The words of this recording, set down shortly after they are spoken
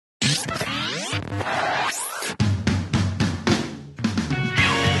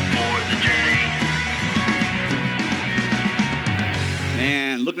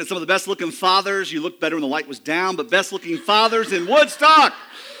looking at some of the best looking fathers. You looked better when the light was down, but best looking fathers in Woodstock.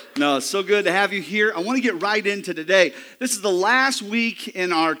 No, it's so good to have you here. I want to get right into today. This is the last week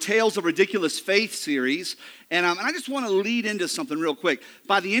in our Tales of Ridiculous Faith series, and I just want to lead into something real quick.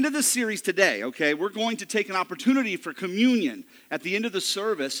 By the end of the series today, okay, we're going to take an opportunity for communion at the end of the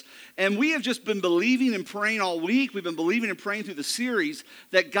service, and we have just been believing and praying all week. We've been believing and praying through the series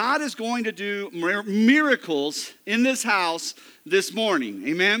that God is going to do miracles in this house this morning.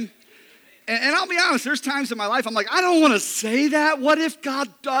 Amen? And I'll be honest, there's times in my life I'm like, I don't want to say that. What if God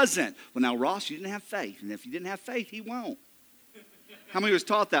doesn't? Well, now, Ross, you didn't have faith. And if you didn't have faith, he won't. How many was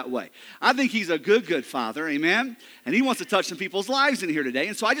taught that way? I think he's a good father, amen? And he wants to touch some people's lives in here today.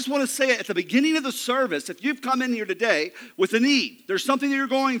 And so I just want to say at the beginning of the service, if you've come in here today with a need, there's something that you're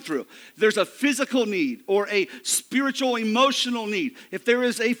going through. There's a physical need or a spiritual, emotional need. If there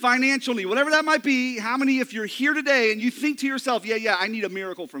is a financial need, whatever that might be, how many, if you're here today and you think to yourself, yeah, I need a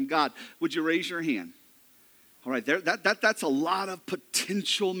miracle from God, would you raise your hand? All right, that's a lot of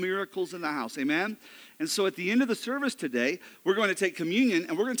potential miracles in the house, amen? And so at the end of the service today, we're going to take communion,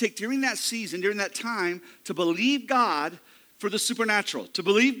 and we're going to take during that season, during that time, to believe God for the supernatural, to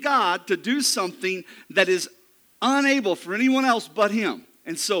believe God to do something that is unable for anyone else but him.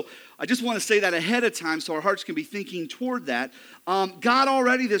 And so I just want to say that ahead of time so our hearts can be thinking toward that. God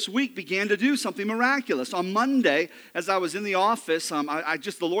already this week began to do something miraculous. On Monday, as I was in the office,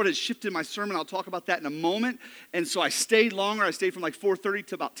 the Lord has shifted my sermon. I'll talk about that in a moment. And so I stayed longer. I stayed from like 4:30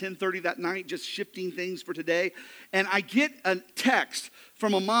 to about 10:30 that night, just shifting things for today. And I get a text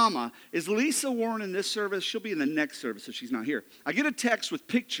from a mama. Is Lisa Warren in this service? She'll be in the next service if she's not here. I get a text with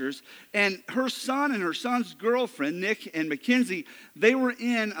pictures, and her son and her son's girlfriend, Nick and Mackenzie, they were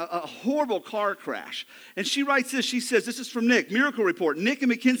in a horrible car crash. And she writes this. She says, this is from Nick, miracle report. Nick and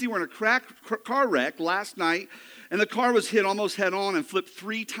Mackenzie were in a car wreck last night, and the car was hit almost head on and flipped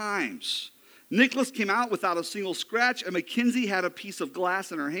 3 times. Nicholas came out without a single scratch, and Mackenzie had a piece of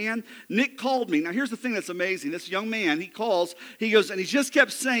glass in her hand. Nick called me. Now, here's the thing that's amazing. This young man, he calls, he goes, and he just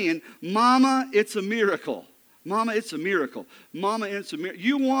kept saying, Mama, it's a miracle. Mama, it's a miracle. Mama, it's a miracle.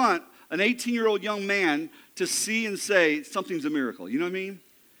 You want an 18-year-old young man to see and say something's a miracle. You know what I mean?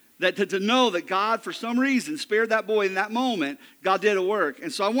 That to know that God, for some reason, spared that boy in that moment, God did a work.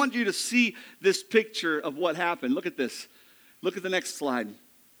 And so I want you to see this picture of what happened. Look at this. Look at the next slide.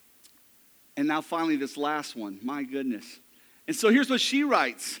 And now finally this last one. My goodness. And so here's what she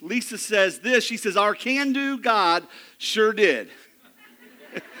writes. Lisa says this. She says, our can-do God sure did.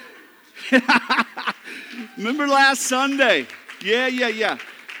 Remember last Sunday? Yeah.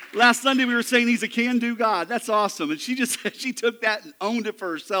 Last Sunday we were saying he's a can-do God. That's awesome. And she took that and owned it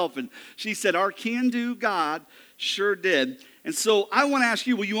for herself. And she said, our can-do God sure did. And so I want to ask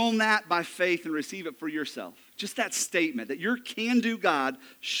you, will you own that by faith and receive it for yourself? Just that statement that your can-do God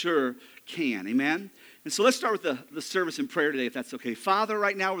sure can. Amen? And so let's start with the service in prayer today, if that's okay. Father,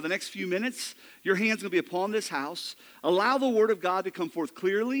 right now, over the next few minutes, your hand's going to be upon this house. Allow the word of God to come forth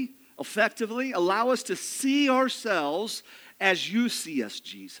clearly, effectively. Allow us to see ourselves as you see us,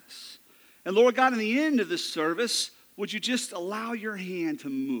 Jesus. And Lord God, in the end of this service, would you just allow your hand to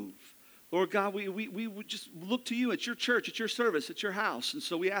move? Lord God, we would just look to you. It's your church, it's your service, it's your house. And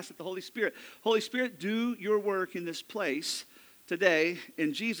so we ask that the Holy Spirit, do your work in this place today.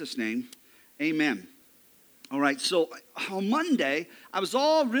 In Jesus' name, amen. All right, so on Monday, I was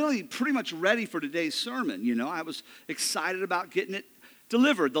all really pretty much ready for today's sermon. You know, I was excited about getting it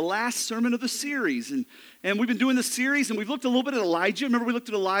delivered, the last sermon of the series. And we've been doing this series, and we've looked a little bit at Elijah. Remember we looked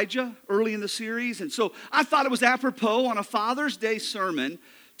at Elijah early in the series? And so I thought it was apropos on a Father's Day sermon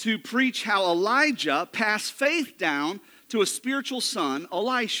to preach how Elijah passed faith down to a spiritual son,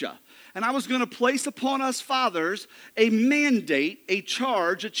 Elisha. And I was going to place upon us fathers a mandate, a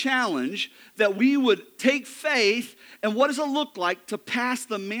charge, a challenge that we would take faith, and what does it look like to pass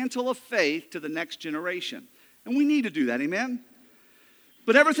the mantle of faith to the next generation? And we need to do that, amen?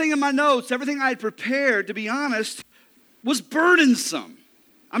 But everything in my notes, everything I had prepared, to be honest, was burdensome.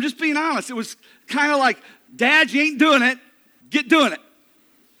 I'm just being honest. It was kind of like, Dad, you ain't doing it. Get doing it.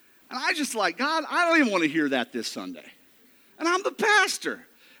 And I just like, God, I don't even want to hear that this Sunday. And I'm the pastor.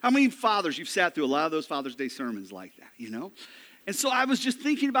 How many fathers, you've sat through a lot of those Father's Day sermons like that, you know? And so I was just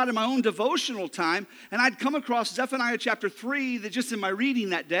thinking about it in my own devotional time, and I'd come across Zephaniah chapter 3, that just in my reading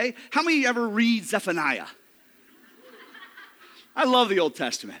that day. How many ever read Zephaniah? I love the Old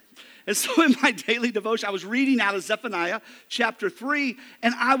Testament. And so in my daily devotion, I was reading out of Zephaniah chapter 3,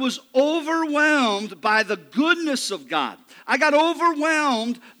 and I was overwhelmed by the goodness of God. I got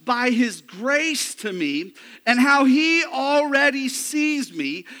overwhelmed by his grace to me and how he already sees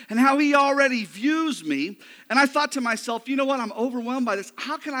me and how he already views me. And I thought to myself, you know what? I'm overwhelmed by this.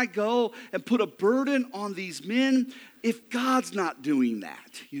 How can I go and put a burden on these men if God's not doing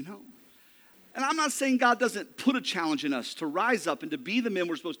that, you know? And I'm not saying God doesn't put a challenge in us to rise up and to be the men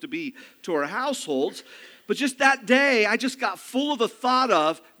we're supposed to be to our households. But just that day, I just got full of the thought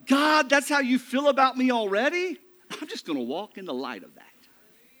of, God, that's how you feel about me already? I'm just going to walk in the light of that.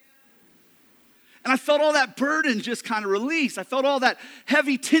 And I felt all that burden just kind of release. I felt all that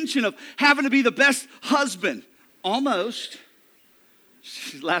heavy tension of having to be the best husband. Almost.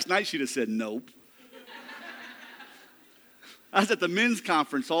 Last night she'd have said nope. I was at the men's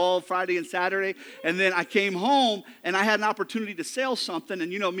conference all Friday and Saturday, and then I came home, and I had an opportunity to sell something,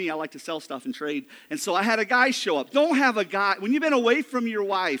 and you know me, I like to sell stuff and trade, and so I had a guy show up. Don't have a guy, when you've been away from your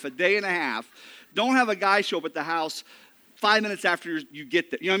wife a day and a half, don't have a guy show up at the house 5 minutes after you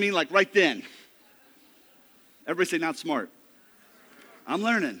get there. You know what I mean? Like right then. Everybody say, not smart. I'm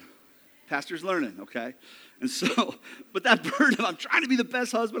learning. Pastor's learning, okay? And so, but that burden, I'm trying to be the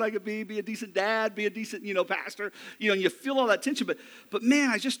best husband I could be a decent dad, be a decent, pastor, and you feel all that tension. But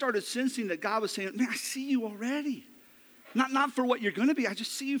man, I just started sensing that God was saying, man, I see you already. Not for what you're going to be. I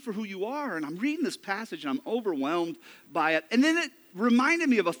just see you for who you are. And I'm reading this passage, and I'm overwhelmed by it. And then it reminded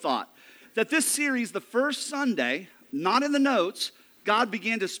me of a thought, that this series, the first Sunday, not in the notes, God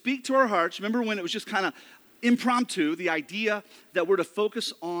began to speak to our hearts. Remember when it was just kind of impromptu, the idea that we're to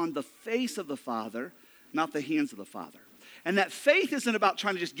focus on the face of the Father, not the hands of the Father. And that faith isn't about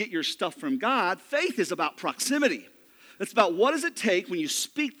trying to just get your stuff from God. Faith is about proximity. It's about what does it take when you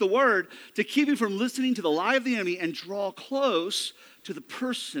speak the word to keep you from listening to the lie of the enemy and draw close to the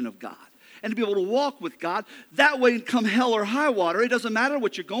person of God. And to be able to walk with God. That way, come hell or high water, it doesn't matter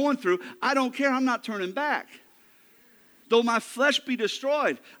what you're going through. I don't care. I'm not turning back. Though my flesh be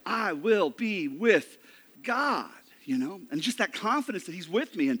destroyed, I will be with God. And just that confidence that he's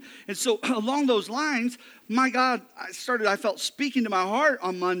with me. And so along those lines, my God, I felt speaking to my heart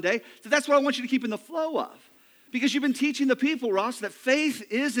on Monday that that's what I want you to keep in the flow of. Because you've been teaching the people, Ross, that faith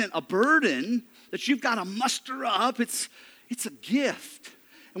isn't a burden that you've got to muster up. It's a gift.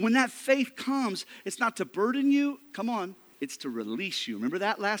 And when that faith comes, it's not to burden you. Come on, it's to release you. Remember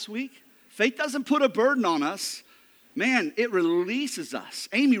that last week? Faith doesn't put a burden on us. Man, it releases us.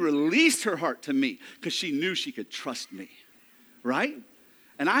 Amy released her heart to me because she knew she could trust me, right?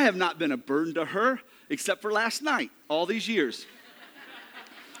 And I have not been a burden to her except for last night, all these years.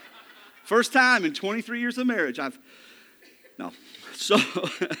 First time in 23 years of marriage,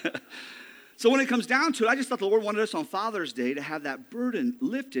 So when it comes down to it, I just thought the Lord wanted us on Father's Day to have that burden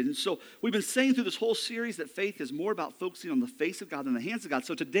lifted. And so we've been saying through this whole series that faith is more about focusing on the face of God than the hands of God.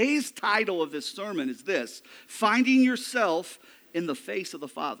 So today's title of this sermon is this: Finding Yourself in the Face of the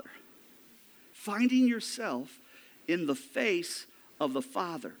Father. Finding yourself in the face of the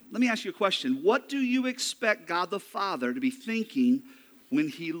Father. Let me ask you a question. What do you expect God the Father to be thinking when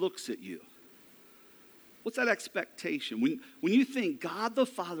he looks at you? What's that expectation? When you think God the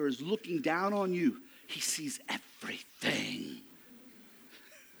Father is looking down on you, he sees everything.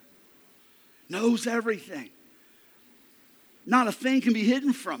 Knows everything. Not a thing can be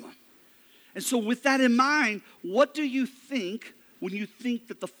hidden from him. And so with that in mind, what do you think when you think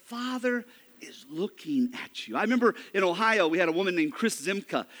that the Father is looking at you? I remember in Ohio, we had a woman named Chris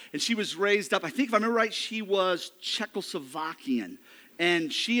Zimka, and she was raised up, I think if I remember right, she was Czechoslovakian.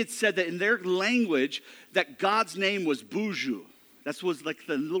 And she had said that in their language, that God's name was Buju. That was like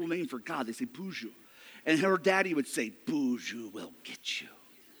the little name for God. They say Buju. And her daddy would say, Buju will get you.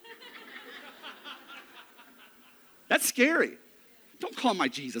 That's scary. Don't call my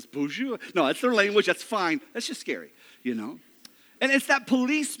Jesus Buju. No, that's their language. That's fine. That's just scary, And it's that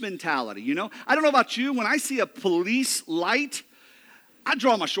police mentality, I don't know about you. When I see a police light, I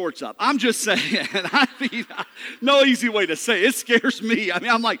draw my shorts up. I'm just saying. No easy way to say it. It scares me.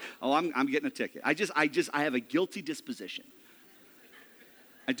 I'm like, I'm getting a ticket. I have a guilty disposition.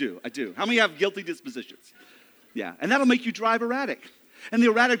 I do. How many have guilty dispositions? Yeah, and that'll make you drive erratic. And the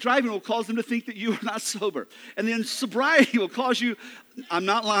erratic driving will cause them to think that you are not sober. And then sobriety will cause you, I'm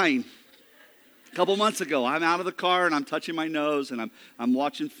not lying. A couple months ago, I'm out of the car and I'm touching my nose and I'm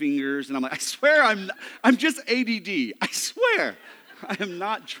watching fingers and I'm like, I swear I'm just ADD. I swear. I am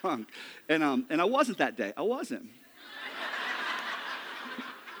not drunk. And I wasn't that day. I wasn't.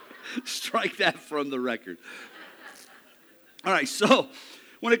 Strike that from the record. All right, so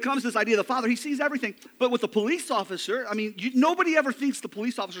when it comes to this idea of the Father, he sees everything. But with the police officer, I mean, nobody ever thinks the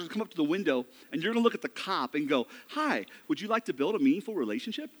police officer is going to come up to the window and you're going to look at the cop and go, hi, would you like to build a meaningful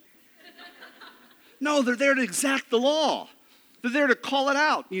relationship? No, they're there to exact the law. They're there to call it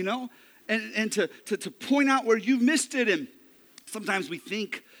out, and to point out where you've missed it. And sometimes we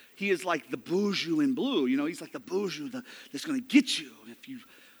think he is like the bourgeois in blue. He's like the bourgeois that's going to get you if you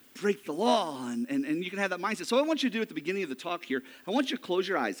break the law. And you can have that mindset. So what I want you to do at the beginning of the talk here, I want you to close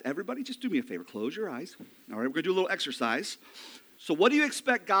your eyes. Everybody, just do me a favor. Close your eyes. All right, we're going to do a little exercise. So what do you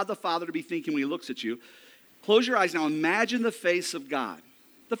expect God the Father to be thinking when he looks at you? Close your eyes now. Imagine the face of God.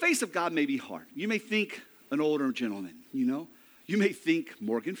 The face of God may be hard. You may think an older gentleman, You may think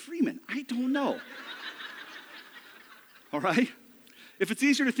Morgan Freeman. I don't know. All right? If it's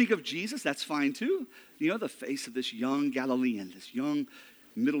easier to think of Jesus, that's fine too. The face of this young Galilean, this young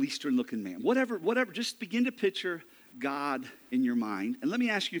Middle Eastern looking man. Whatever, just begin to picture God in your mind. And let me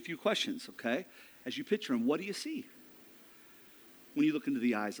ask you a few questions, okay? As you picture him, what do you see? When you look into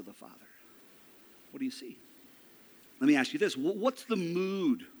the eyes of the Father, what do you see? Let me ask you this. What's the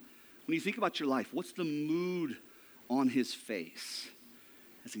mood? When you think about your life, what's the mood on his face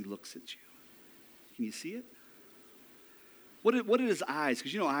as he looks at you? Can you see it? What did his eyes,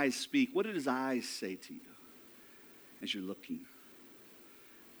 because eyes speak, what did his eyes say to you as you're looking?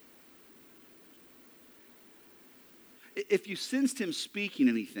 If you sensed him speaking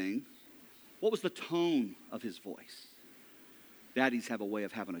anything, what was the tone of his voice? Daddies have a way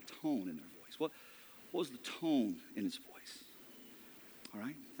of having a tone in their voice. What was the tone in his voice? All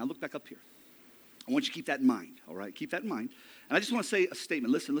right, now look back up here. I want you to keep that in mind, all right? Keep that in mind. And I just want to say a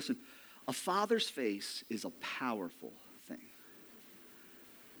statement. Listen. A father's face is a powerful thing.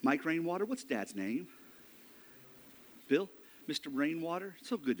 Mike Rainwater, what's Dad's name? Bill? Mr. Rainwater? It's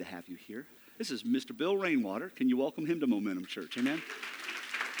so good to have you here. This is Mr. Bill Rainwater. Can you welcome him to Momentum Church? Amen?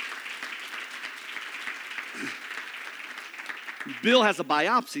 Bill has a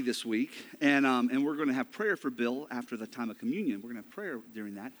biopsy this week, and we're going to have prayer for Bill after the time of communion. We're going to have prayer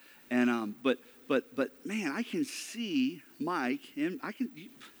during that. And but man, I can see Mike, and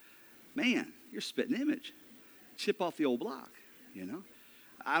man, you're spitting image. Chip off the old block,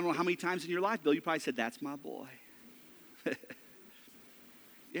 I don't know how many times in your life, Bill, you probably said, that's my boy.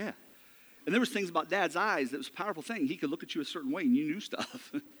 Yeah. And there was things about Dad's eyes that was a powerful thing. He could look at you a certain way, and you knew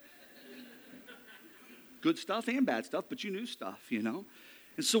stuff. Good stuff and bad stuff, but you knew stuff, And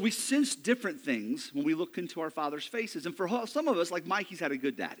so we sense different things when we look into our Father's faces. And for some of us, like Mike, he's had a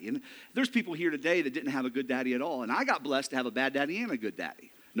good daddy. And there's people here today that didn't have a good daddy at all. And I got blessed to have a bad daddy and a good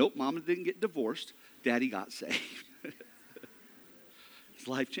daddy. Nope, Mama didn't get divorced. Daddy got saved. His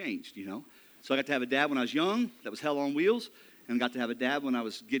life changed, So I got to have a dad when I was young that was hell on wheels. And I got to have a dad when I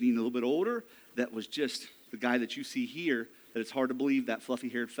was getting a little bit older that was just the guy that you see here, that it's hard to believe that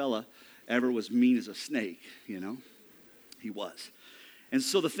fluffy-haired fella ever was mean as a snake, He was. And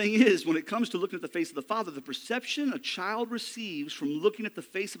so the thing is, when it comes to looking at the face of the Father, the perception a child receives from looking at the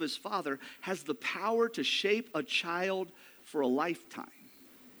face of his Father has the power to shape a child for a lifetime.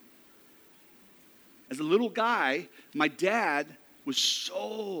 As a little guy, my dad was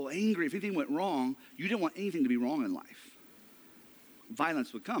so angry. If anything went wrong, you didn't want anything to be wrong in life.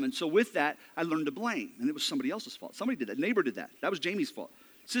 Violence would come. And so with that, I learned to blame. And it was somebody else's fault. Somebody did that. Neighbor did that. That was Jamie's fault.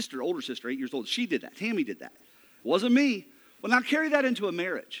 Sister, older sister, 8 years old, she did that. Tammy did that. It wasn't me. Well, now carry that into a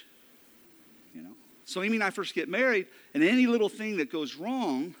marriage. So Amy and I first get married, and any little thing that goes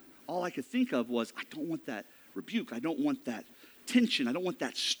wrong, all I could think of was, I don't want that rebuke. I don't want that tension. I don't want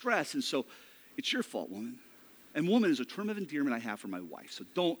that stress. And so it's your fault, woman. And woman is a term of endearment I have for my wife. So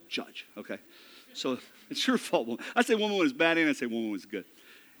don't judge, okay? So it's your fault, woman. I say woman was bad, and I say woman was good.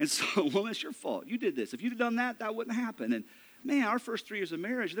 And so, woman, it's your fault. You did this. If you'd have done that, that wouldn't happen. And man, our first 3 years of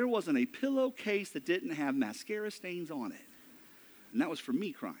marriage, there wasn't a pillowcase that didn't have mascara stains on it. And that was for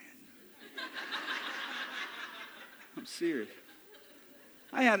me crying. I'm serious.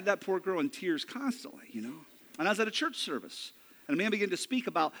 I had that poor girl in tears constantly, And I was at a church service. And a man began to speak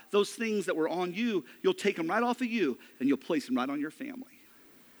about those things that were on you. You'll take them right off of you, and you'll place them right on your family.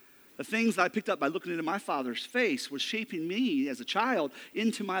 The things that I picked up by looking into my Father's face was shaping me as a child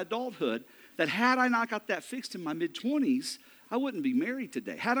into my adulthood, that had I not got that fixed in my mid-20s, I wouldn't be married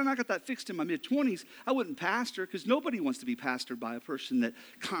today. Had I not got that fixed in my mid-20s, I wouldn't pastor, because nobody wants to be pastored by a person that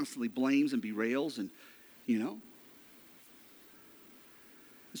constantly blames and berails and,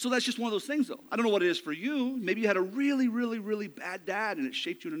 So that's just one of those things, though. I don't know what it is for you. Maybe you had a really, really, really bad dad, and it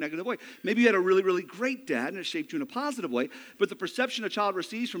shaped you in a negative way. Maybe you had a really, really great dad, and it shaped you in a positive way. But the perception a child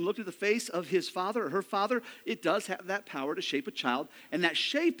receives from looking at the face of his father or her father, it does have that power to shape a child. And that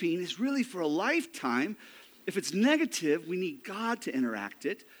shaping is really for a lifetime. If it's negative, we need God to interact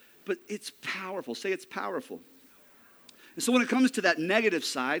it, but it's powerful. Say it's powerful. And so when it comes to that negative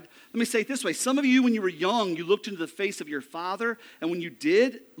side, let me say it this way. Some of you, when you were young, you looked into the face of your father, and when you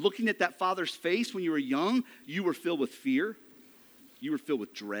did, looking at that father's face when you were young, you were filled with fear. You were filled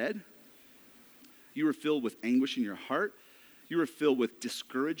with dread. You were filled with anguish in your heart. You were filled with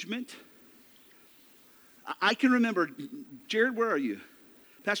discouragement. I can remember, Jared, where are you?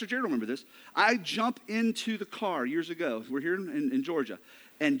 Pastor Jared will remember this. I jumped into the car years ago. We're here in Georgia.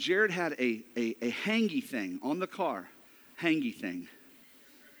 And Jared had a hangy thing on the car. Hangy thing.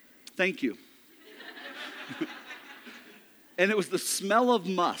 Thank you. And it was the smell of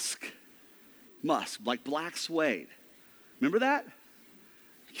musk. Musk, like black suede. Remember that?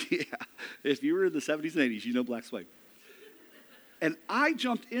 Yeah. If you were in the 70s and 80s, you know black suede. And I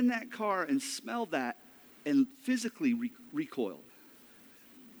jumped in that car and smelled that and physically recoiled.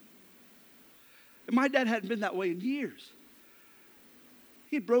 And my dad hadn't been that way in years.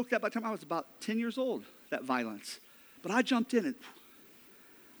 He had broke that by the time I was about 10 years old, that violence. But I jumped in and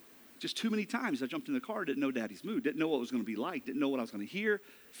just too many times I jumped in the car, didn't know Daddy's mood, didn't know what it was going to be like, didn't know what I was going to hear,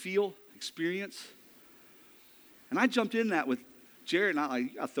 feel, experience. And I jumped in that with Jared, and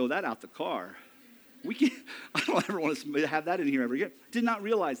I throw that out the car. I don't ever want to have that in here ever again. Did not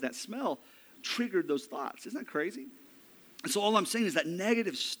realize that smell triggered those thoughts. Isn't that crazy? And so all I'm saying is that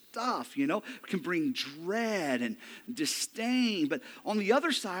negative stuff, can bring dread and disdain. But on the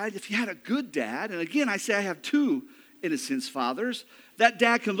other side, if you had a good dad, and again, I say I have two innocent fathers, that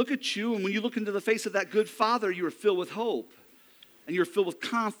dad can look at you, and when you look into the face of that good father, you are filled with hope, and you're filled with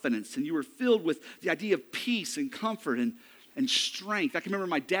confidence, and you were filled with the idea of peace and comfort and strength. I can remember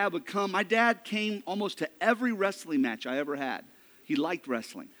my dad would come. My dad came almost to every wrestling match I ever had. He liked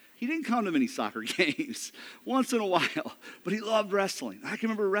wrestling. He didn't come to many soccer games, once in a while, but he loved wrestling. I can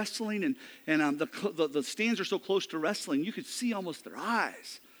remember wrestling, and the stands are so close to wrestling, you could see almost their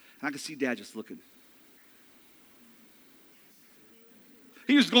eyes. And I could see Dad just looking.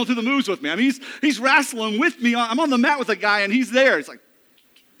 He was going through the moves with me. I mean, he's wrestling with me. I'm on the mat with a guy, and he's there. It's like,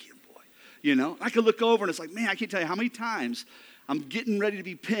 get him, boy. I could look over, and it's like, man, I can't tell you how many times I'm getting ready to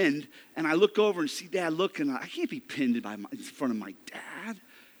be pinned, and I look over and see Dad looking. I can't be pinned in front of my dad.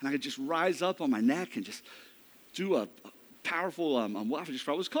 And I could just rise up on my neck and just do a powerful, what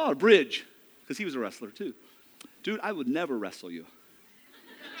was it called? A bridge. Because he was a wrestler too. Dude, I would never wrestle you.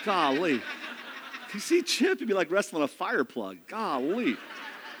 Golly. You see Chip, it'd be like wrestling a fire plug. Golly.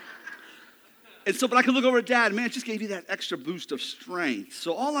 And so, but I could look over at Dad, man, it just gave you that extra boost of strength.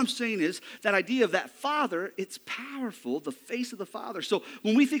 So all I'm saying is that idea of that father, it's powerful, the face of the father. So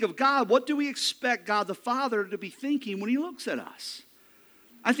when we think of God, what do we expect God the Father to be thinking when he looks at us?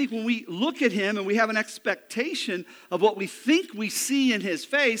 I think when we look at him and we have an expectation of what we think we see in his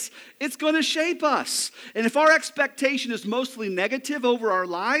face, it's going to shape us. And if our expectation is mostly negative over our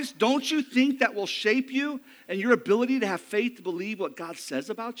lives, don't you think that will shape you and your ability to have faith to believe what God says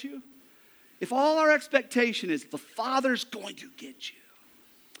about you? If all our expectation is the Father's going to get you,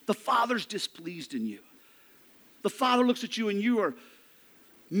 the Father's displeased in you, the Father looks at you and you are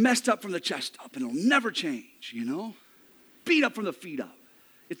messed up from the chest up and it'll never change, beat up from the feet up.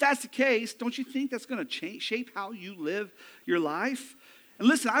 If that's the case, don't you think that's going to shape how you live your life? And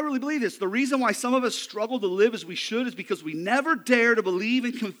listen, I really believe this. The reason why some of us struggle to live as we should is because we never dare to believe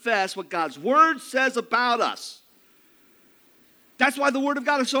and confess what God's Word says about us. That's why the Word of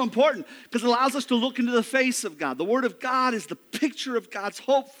God is so important, because it allows us to look into the face of God. The Word of God is the picture of God's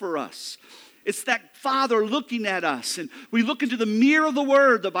hope for us. It's that Father looking at us, and we look into the mirror of the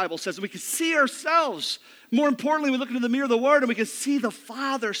Word, the Bible says, and we can see ourselves. More importantly, we look into the mirror of the Word, and we can see the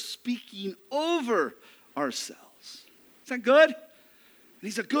Father speaking over ourselves. Is that good? And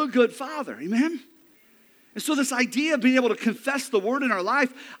he's a good, good Father. Amen? And so this idea of being able to confess the Word in our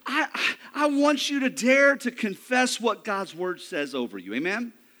life, I want you to dare to confess what God's Word says over you.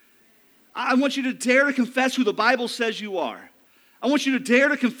 Amen? I want you to dare to confess who the Bible says you are. I want you to dare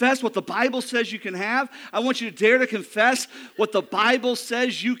to confess what the Bible says you can have. I want you to dare to confess what the Bible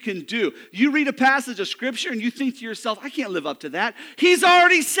says you can do. You read a passage of Scripture and you think to yourself, I can't live up to that. He's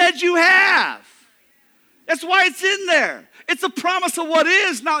already said you have. That's why it's in there. It's a promise of what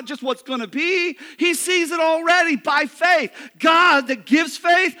is, not just what's going to be. He sees it already by faith. God that gives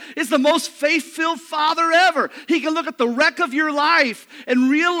faith is the most faith-filled Father ever. He can look at the wreck of your life and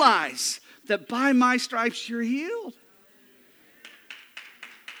realize that by my stripes you're healed.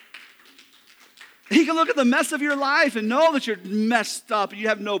 He can look at the mess of your life and know that you're messed up and you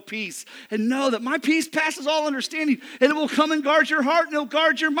have no peace. And know that my peace passes all understanding. And it will come and guard your heart and it will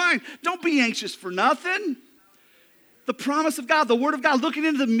guard your mind. Don't be anxious for nothing. The promise of God, the Word of God, looking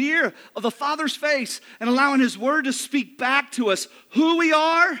into the mirror of the Father's face and allowing His Word to speak back to us who we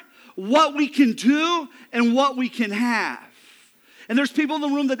are, what we can do, and what we can have. And there's people in the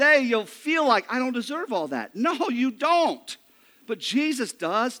room today, you'll feel like, I don't deserve all that. No, you don't. But Jesus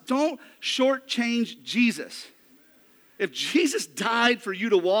does. Don't shortchange Jesus. If Jesus died for you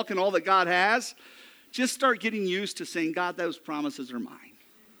to walk in all that God has, just start getting used to saying, God, those promises are mine.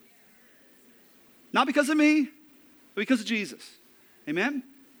 Not because of me, but because of Jesus. Amen?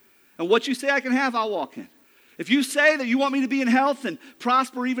 And what you say I can have, I'll walk in. If you say that you want me to be in health and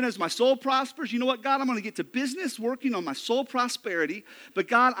prosper even as my soul prospers, you know what, God, I'm going to get to business working on my soul prosperity. But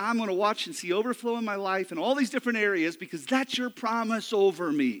God, I'm going to watch and see overflow in my life in all these different areas because that's your promise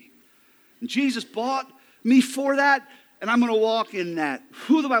over me. And Jesus bought me for that, and I'm going to walk in that.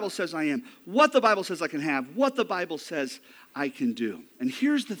 Who the Bible says I am, what the Bible says I can have, what the Bible says I can do. And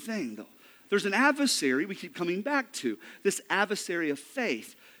here's the thing, though. There's an adversary we keep coming back to, this adversary of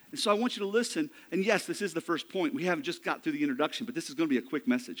faith. And so I want you to listen. And yes, this is the first point. We haven't just got through the introduction, but this is going to be a quick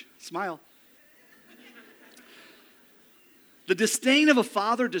message. Smile. The disdain of a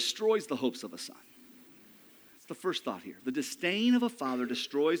father destroys the hopes of a son. That's the first thought here. The disdain of a father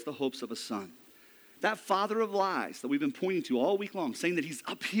destroys the hopes of a son. That father of lies that we've been pointing to all week long, saying that he's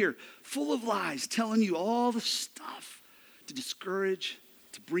up here full of lies, telling you all the stuff to discourage,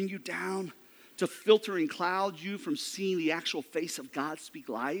 to bring you down, to filter and cloud you from seeing the actual face of God speak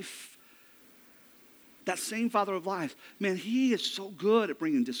life. That same father of lies, man, he is so good at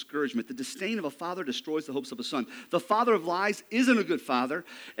bringing discouragement. The disdain of a father destroys the hopes of a son. The father of lies isn't a good father,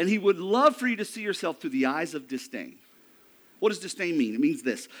 and he would love for you to see yourself through the eyes of disdain. What does disdain mean? It means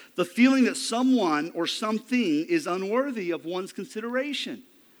this: the feeling that someone or something is unworthy of one's consideration,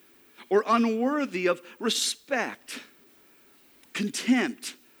 or unworthy of respect,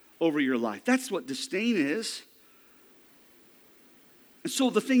 contempt over your life. That's what disdain is. And so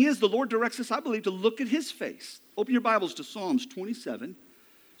the thing is, the Lord directs us, I believe, to look at His face. Open your Bibles to Psalms 27.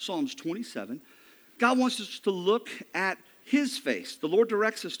 Psalms 27. God wants us to look at His face. The Lord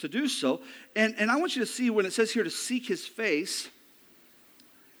directs us to do so. And I want you to see when it says here to seek His face,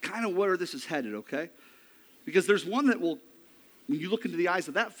 kind of where this is headed, okay? Because there's one that will, when you look into the eyes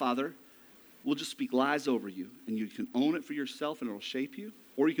of that father, will just speak lies over you. And you can own it for yourself and it'll shape you.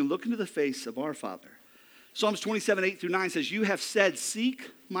 Or you can look into the face of our Father. Psalms 27, 8 through 9 says, you have said, seek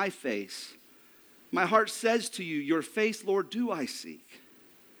my face. My heart says to you, your face, Lord, do I seek.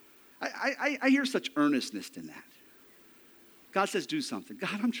 I hear such earnestness in that. God says, do something.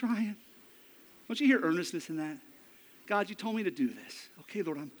 God, I'm trying. Don't you hear earnestness in that? God, you told me to do this. Okay,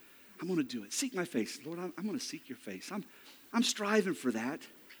 Lord, I'm going to do it. Seek my face. Lord, I'm going to seek your face. I'm striving for that.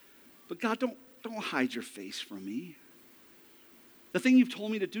 But God, don't hide your face from me. The thing you've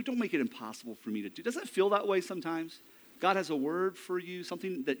told me to do, don't make it impossible for me to do. Doesn't it feel that way sometimes? God has a word for you,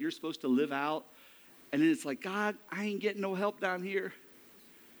 something that you're supposed to live out. And then it's like, God, I ain't getting no help down here.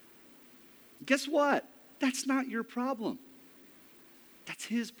 Guess what? That's not your problem. That's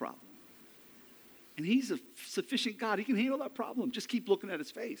His problem. And He's a sufficient God. He can handle that problem. Just keep looking at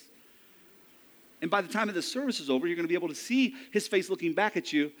His face. And by the time of the service is over, you're going to be able to see His face looking back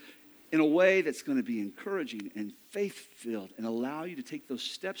at you in a way that's going to be encouraging and faith-filled and allow you to take those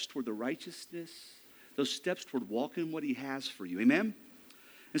steps toward the righteousness, those steps toward walking what He has for you. Amen?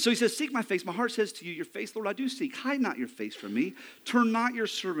 And so He says, seek my face. My heart says to you, your face, Lord, I do seek. Hide not your face from me. Turn not your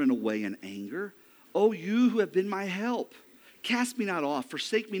servant away in anger. O you who have been my help. Cast me not off.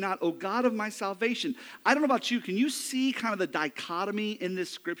 Forsake me not, O God of my salvation. I don't know about you. Can you see kind of the dichotomy in this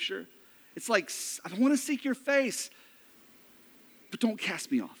scripture? It's like, I want to seek your face, but don't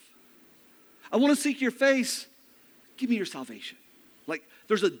cast me off. I want to seek your face. Give me your salvation. Like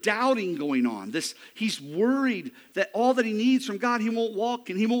there's a doubting going on. He's worried that all that he needs from God, he won't walk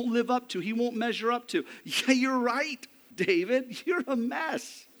and he won't live up to. He won't measure up to. Yeah, you're right, David. You're a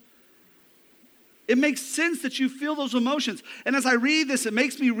mess. It makes sense that you feel those emotions. And as I read this, it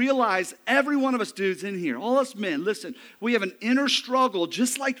makes me realize every one of us dudes in here, all us men, listen, we have an inner struggle,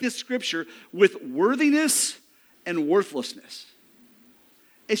 just like this scripture, with worthiness and worthlessness.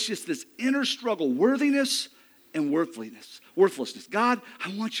 It's just this inner struggle, worthiness and worthlessness. God,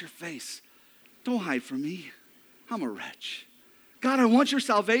 I want your face. Don't hide from me. I'm a wretch. God, I want your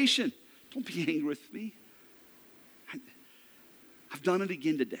salvation. Don't be angry with me. I've done it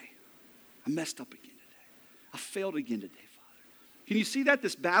again today. I messed up again today. I failed again today, Father. Can you see that?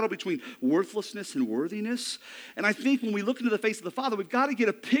 This battle between worthlessness and worthiness? And I think when we look into the face of the Father, we've got to get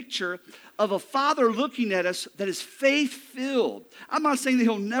a picture of a Father looking at us that is faith-filled. I'm not saying that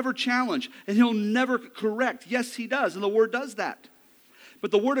He'll never challenge and He'll never correct. Yes, He does, and the Word does that. But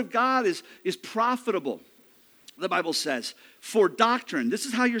the Word of God is profitable. the Bible says, for doctrine, this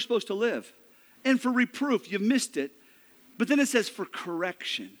is how you're supposed to live. And for reproof, you missed it. But then it says for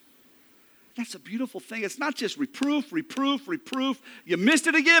correction. That's a beautiful thing. It's not just reproof. You missed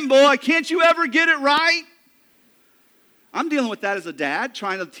it again, boy. Can't you ever get it right? I'm dealing with that as a dad,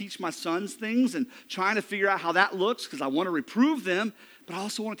 trying to teach my sons things and trying to figure out how that looks because I want to reprove them, but I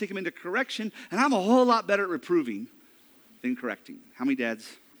also want to take them into correction. And I'm a whole lot better at reproving than correcting. How many dads?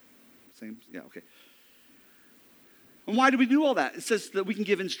 Same? Yeah, okay. And why do we do all that? It says that we can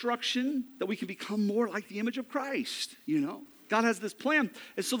give instruction, that we can become more like the image of Christ, God has this plan.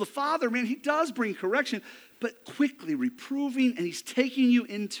 And so the Father, man, he does bring correction, but quickly reproving, and he's taking you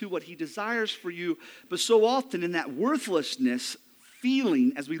into what he desires for you. But so often in that worthlessness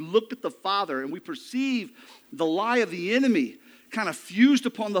feeling, as we look at the Father and we perceive the lie of the enemy kind of fused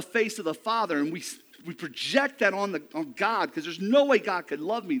upon the face of the Father, and we project that on God, because there's no way God could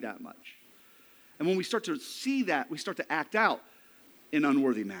love me that much. And when we start to see that, we start to act out in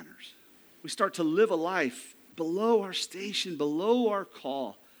unworthy manners. We start to live a life below our station, below our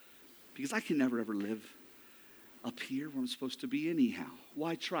call, because I can never, ever live up here where I'm supposed to be anyhow.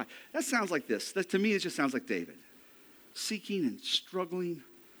 Why try? That sounds like this. To me, it just sounds like David. Seeking and struggling,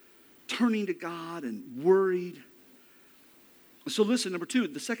 turning to God and worried. So listen, number 2,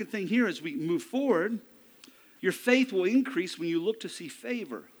 the second thing here as we move forward, your faith will increase when you look to see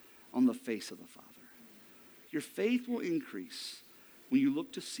favor on the face of the Father. Your faith will increase when you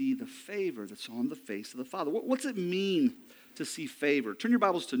look to see the favor that's on the face of the Father. What's it mean to see favor? Turn your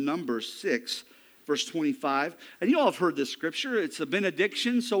Bibles to Numbers 6, verse 25. And you all have heard this scripture. It's a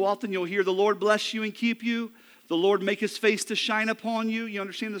benediction. So often you'll hear the Lord bless you and keep you. The Lord make his face to shine upon you. You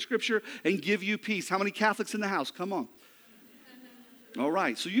understand the scripture? And give you peace. How many Catholics in the house? Come on. All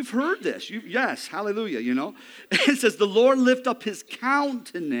right, so you've heard this. Yes, hallelujah, It says, the Lord lift up his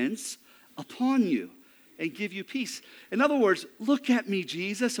countenance upon you and give you peace. In other words, look at me,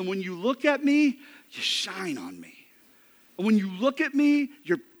 Jesus, and when you look at me, you shine on me. And when you look at me,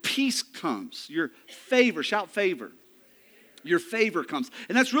 your peace comes, your favor, shout favor. Your favor comes.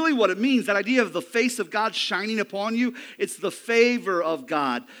 And that's really what it means, that idea of the face of God shining upon you. It's the favor of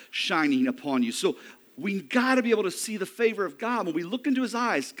God shining upon you. So we got to be able to see the favor of God. When we look into his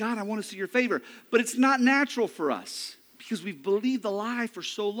eyes, God, I want to see your favor. But it's not natural for us because we've believed the lie for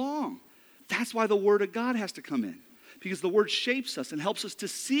so long. That's why the word of God has to come in, because the word shapes us and helps us to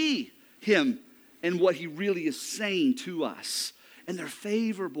see him and what he really is saying to us. And they're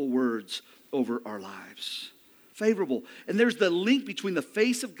favorable words over our lives. Favorable. And there's the link between the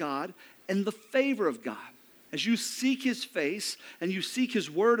face of God and the favor of God. As you seek his face and you seek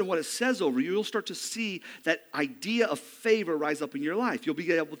his word and what it says over you, you'll start to see that idea of favor rise up in your life. You'll be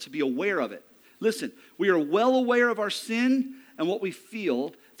able to be aware of it. Listen, we are well aware of our sin and what we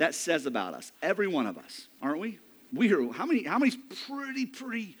feel that says about us. Every one of us, aren't we? We are. How many's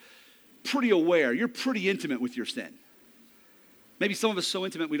pretty aware? You're pretty intimate with your sin. Maybe some of us so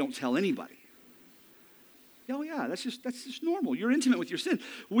intimate we don't tell anybody. Oh yeah, that's just normal. You're intimate with your sin.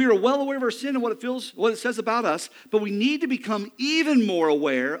 We are well aware of our sin and what it says about us, but we need to become even more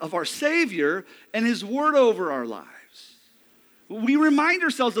aware of our Savior and his word over our lives. We remind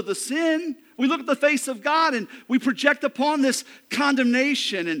ourselves of the sin. We look at the face of God and we project upon this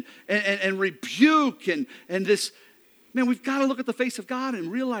condemnation and rebuke and this. Man, we've got to look at the face of God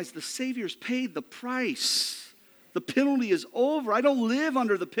and realize the Savior's paid the price. The penalty is over. I don't live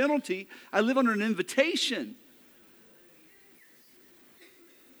under the penalty. I live under an invitation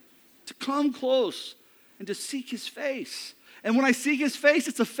to come close and to seek his face. And when I seek his face,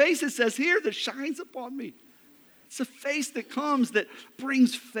 it's a face, it says here, that shines upon me. It's a face that comes, that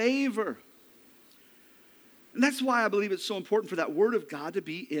brings favor. And that's why I believe it's so important for that word of God to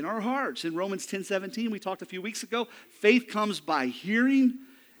be in our hearts. In Romans 10:17, we talked a few weeks ago, faith comes by hearing,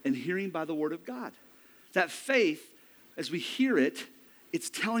 and hearing by the word of God. That faith, as we hear it, it's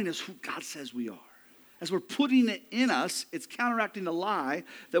telling us who God says we are. As we're putting it in us, it's counteracting the lie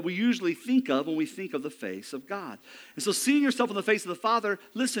that we usually think of when we think of the face of God. And so seeing yourself in the face of the Father,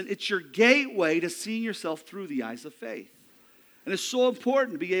 listen, it's your gateway to seeing yourself through the eyes of faith. And it's so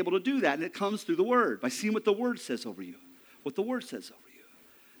important to be able to do that, and it comes through the Word, by seeing what the Word says over you. What the Word says over you.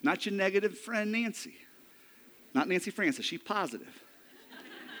 Not your negative friend Nancy. Not Nancy Francis, she's positive.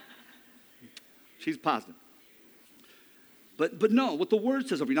 She's positive. But no, what the word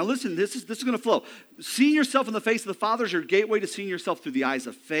says over you. Now listen, this is going to flow. Seeing yourself in the face of the Father is your gateway to seeing yourself through the eyes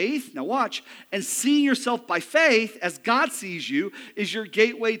of faith. Now watch. And seeing yourself by faith as God sees you is your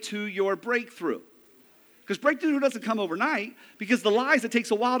gateway to your breakthrough. Because breakthrough doesn't come overnight, because the lies, it takes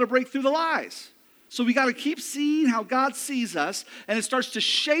a while to break through the lies. So we got to keep seeing how God sees us, and it starts to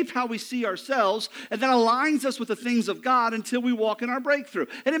shape how we see ourselves, and that aligns us with the things of God until we walk in our breakthrough.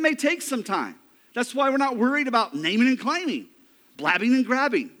 And it may take some time. That's why we're not worried about naming and claiming, blabbing and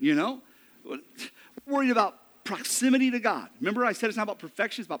grabbing, We're worried about proximity to God. Remember I said it's not about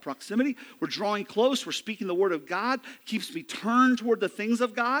perfection, it's about proximity. We're drawing close, we're speaking the word of God, keeps me turned toward the things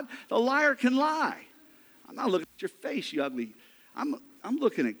of God. The liar can lie. I'm not looking at your face, you ugly. I'm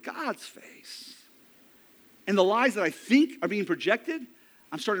looking at God's face. And the lies that I think are being projected,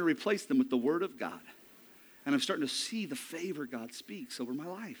 I'm starting to replace them with the word of God. And I'm starting to see the favor God speaks over my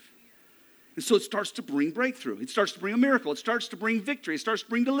life. And so it starts to bring breakthrough. It starts to bring a miracle. It starts to bring victory. It starts to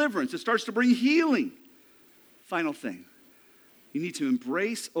bring deliverance. It starts to bring healing. Final thing. You need to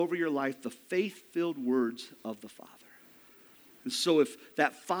embrace over your life the faith-filled words of the Father. And so if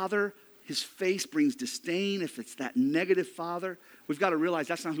that Father, his face brings disdain, if it's that negative Father, we've got to realize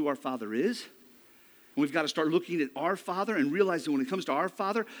that's not who our Father is. And we've got to start looking at our Father and realizing when it comes to our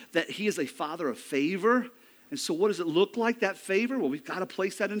Father that he is a Father of favor. And so what does it look like, that favor? Well, we've got to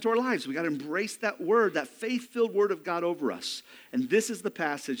place that into our lives. We've got to embrace that word, that faith-filled word of God over us. And this is the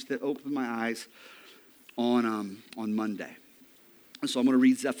passage that opened my eyes on Monday. And so I'm going to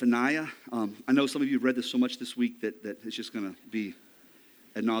read Zephaniah. I know some of you have read this so much this week that it's just going to be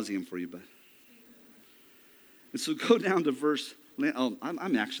ad nauseum for you. And so go down to verse... I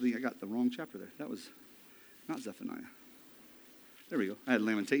got the wrong chapter there. That was not Zephaniah. There we go. I had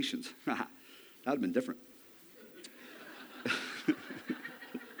Lamentations. That would have been different.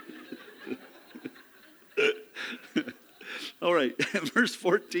 All right, verse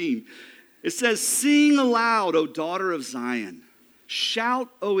 14. It says, "Sing aloud, O daughter of Zion. Shout,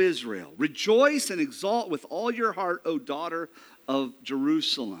 O Israel. Rejoice and exult with all your heart, O daughter of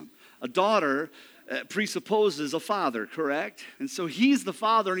Jerusalem." A daughter presupposes a father, correct? And so he's the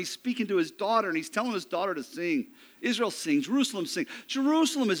father, and he's speaking to his daughter, and he's telling his daughter to sing. Israel sings. Jerusalem sings.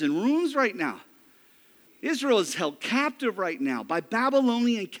 Jerusalem is in ruins right now. Israel is held captive right now by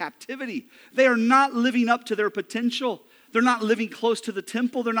Babylonian captivity. They are not living up to their potential. They're not living close to the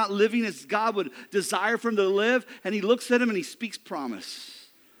temple. They're not living as God would desire for them to live. And he looks at them and he speaks promise.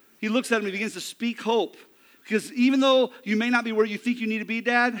 He looks at them and he begins to speak hope. Because even though you may not be where you think you need to be,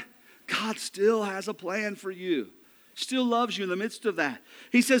 Dad, God still has a plan for you. Still loves you in the midst of that.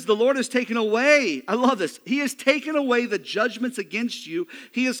 He says, the Lord has taken away, I love this, he has taken away the judgments against you.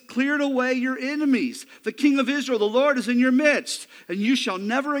 He has cleared away your enemies. The King of Israel, the Lord is in your midst, and you shall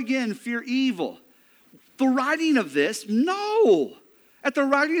never again fear evil. The writing of this, no. At the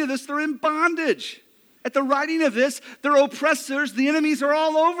writing of this, they're in bondage. At the writing of this, they're oppressors. The enemies are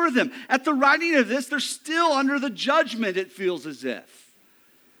all over them. At the writing of this, they're still under the judgment, it feels as if.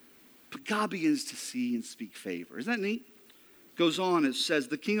 But God begins to see and speak favor. Isn't that neat? Goes on, it says,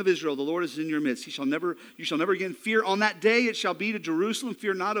 the King of Israel, the Lord is in your midst. You shall never again fear. On that day it shall be to Jerusalem,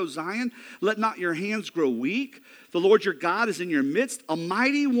 fear not, O Zion. Let not your hands grow weak. The Lord your God is in your midst, a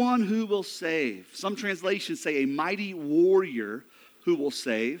mighty one who will save. Some translations say a mighty warrior who will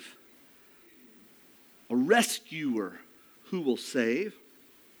save. A rescuer who will save.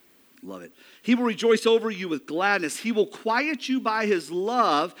 Love it. He will rejoice over you with gladness. He will quiet you by his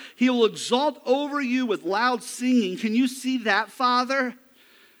love. He will exalt over you with loud singing. Can you see that Father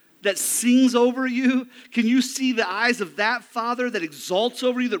that sings over you? Can you see the eyes of that Father that exalts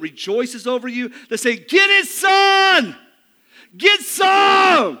over you, that rejoices over you, that say, get it, son! Get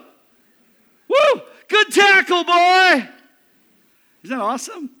some! Woo! Good tackle, boy! Isn't that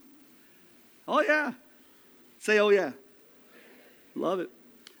awesome? Oh, yeah. Say, oh, yeah. Love it.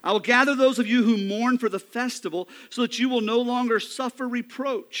 I will gather those of you who mourn for the festival so that you will no longer suffer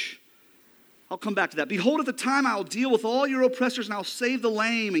reproach. I'll come back to that. Behold, at the time I will deal with all your oppressors, and I will save the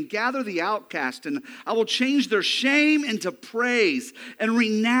lame and gather the outcast, and I will change their shame into praise and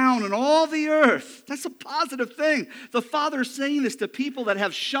renown in all the earth. That's a positive thing. The Father is saying this to people that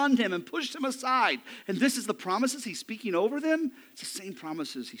have shunned him and pushed him aside. And this is the promises he's speaking over them. It's the same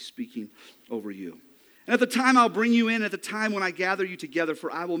promises he's speaking over you. And at the time I'll bring you in, at the time when I gather you together,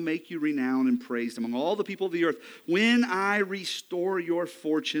 for I will make you renowned and praised among all the people of the earth, when I restore your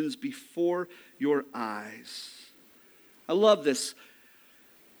fortunes before your eyes. I love this.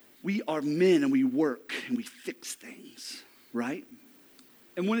 We are men and we work and we fix things, right?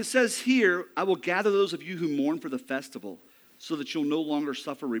 And when it says here, I will gather those of you who mourn for the festival, so that you'll no longer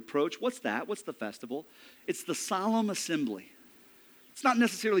suffer reproach. What's that? What's the festival? It's the solemn assembly. It's not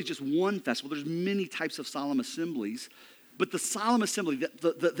necessarily just one festival. There's many types of solemn assemblies. But the solemn assembly,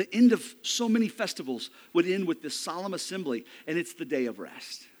 the end of so many festivals would end with this solemn assembly, and it's the day of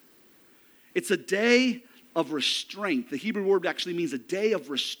rest. It's a day of restraint. The Hebrew word actually means a day of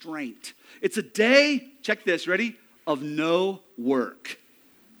restraint. It's a day, check this, ready? Of no work.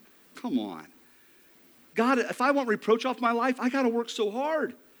 Come on. God, if I want reproach off my life, I got to work so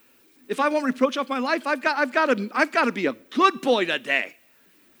hard. If I want reproach off my life, I've got to be a good boy today.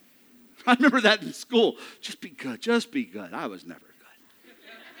 I remember that in school. Just be good, just be good. I was never good.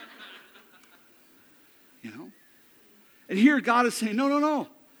 You know? And here God is saying, no.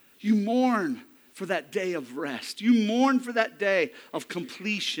 You mourn for that day of rest. You mourn for that day of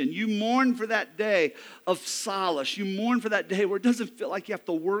completion. You mourn for that day of solace. You mourn for that day where it doesn't feel like you have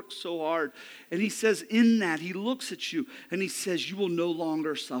to work so hard. And he says in that, he looks at you and he says, you will no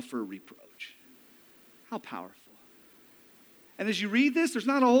longer suffer reproach. How powerful. And as you read this, there's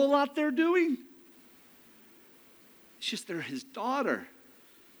not a whole lot they're doing. It's just they're his daughter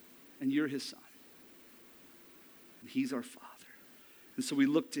and you're his son. And he's our Father. And so we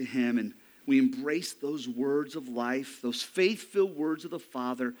look to him and we embrace those words of life, those faith-filled words of the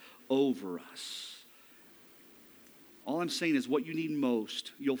Father over us. All I'm saying is what you need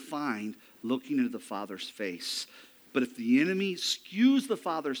most, you'll find looking into the Father's face. But if the enemy skews the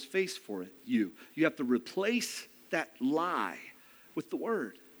Father's face for it, you have to replace that lie with the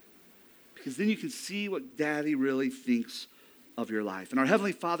Word. Because then you can see what Daddy really thinks of your life. And our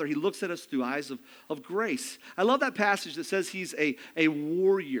Heavenly Father, he looks at us through eyes of grace. I love that passage that says he's a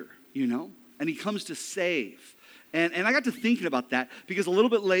warrior, you know, and he comes to save. And I got to thinking about that because a little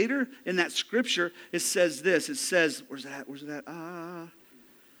bit later in that scripture, it says this. It says, where's that?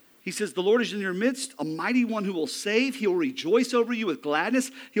 He says, the Lord is in your midst, a mighty one who will save. He will rejoice over you with gladness.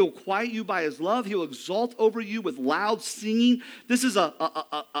 He will quiet you by his love. He will exalt over you with loud singing. This is a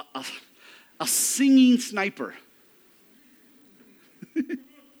singing sniper.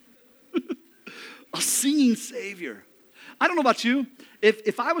 A singing Savior. I don't know about you.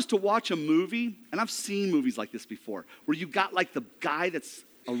 If I was to watch a movie, and I've seen movies like this before, where you got like the guy that's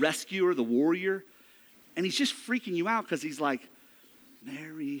a rescuer, the warrior, and he's just freaking you out because he's like,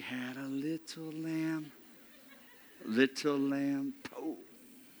 Mary had a little lamb, oh.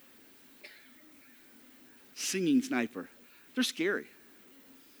 Singing sniper. They're scary.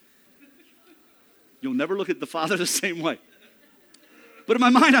 You'll never look at the Father the same way. But in my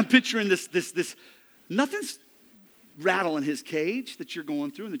mind, I'm picturing this, nothing's rattling his cage that you're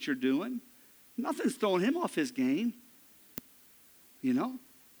going through and that you're doing. Nothing's throwing him off his game. You know?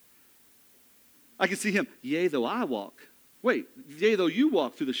 I can see him, yea, though I walk. Wait, yea, though you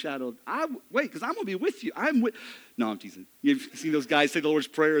walk through the shadow. Because I'm going to be with you. No, I'm teasing. You've seen those guys say the Lord's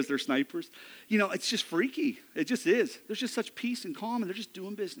Prayer as they're snipers? You know, it's just freaky. It just is. There's just such peace and calm, and they're just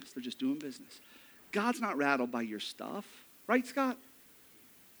doing business. God's not rattled by your stuff. Right, Scott?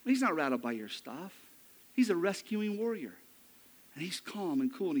 He's not rattled by your stuff. He's a rescuing warrior. And he's calm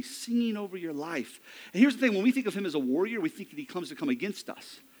and cool, and he's singing over your life. And here's the thing. When we think of him as a warrior, we think that he comes to come against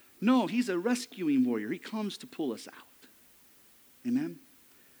us. No, he's a rescuing warrior. He comes to pull us out. Amen?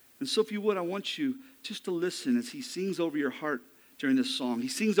 And so if you would, I want you just to listen as he sings over your heart during this song. He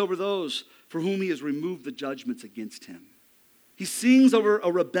sings over those for whom he has removed the judgments against him. He sings over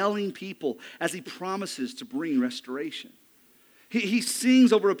a rebelling people as he promises to bring restoration. He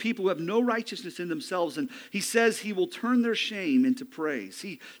sings over a people who have no righteousness in themselves, and he says he will turn their shame into praise.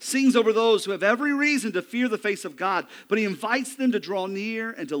 He sings over those who have every reason to fear the face of God, but he invites them to draw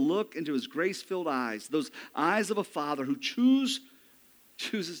near and to look into his grace-filled eyes, those eyes of a father who chooses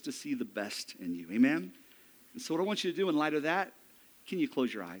to see the best in you. Amen? And so what I want you to do in light of that, can you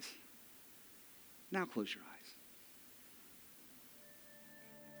close your eyes? Now close your eyes.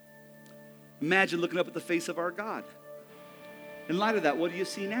 Imagine looking up at the face of our God. In light of that, what do you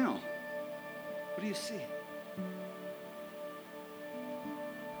see now? What do you see?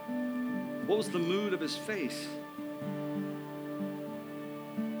 What was the mood of his face?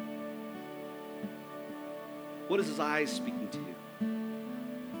 What is his eyes speaking to you?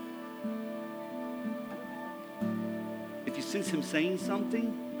 If you sense him saying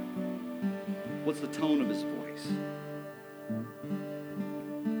something, what's the tone of his voice?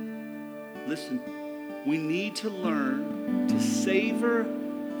 Listen, we need to learn to savor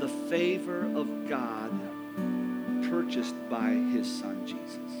the favor of God purchased by his son,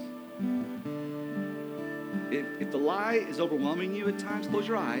 Jesus. If the lie is overwhelming you at times, close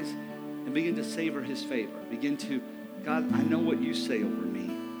your eyes and begin to savor his favor. Begin to, God, I know what you say over me,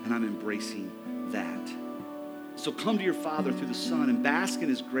 and I'm embracing that. So come to your Father through the Son and bask in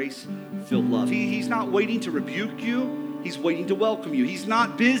his grace-filled love. He's not waiting to rebuke you. He's waiting to welcome you. He's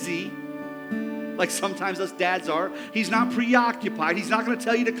not busy like sometimes us dads are. He's not preoccupied. He's not going to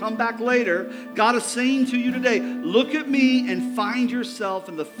tell you to come back later. God is saying to you today, look at me and find yourself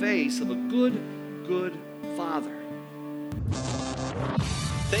in the face of a good Father.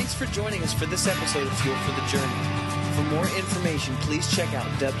 Thanks for joining us for this episode of Fuel for the Journey. For more information, please check out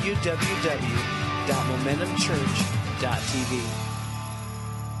www.momentumchurch.tv.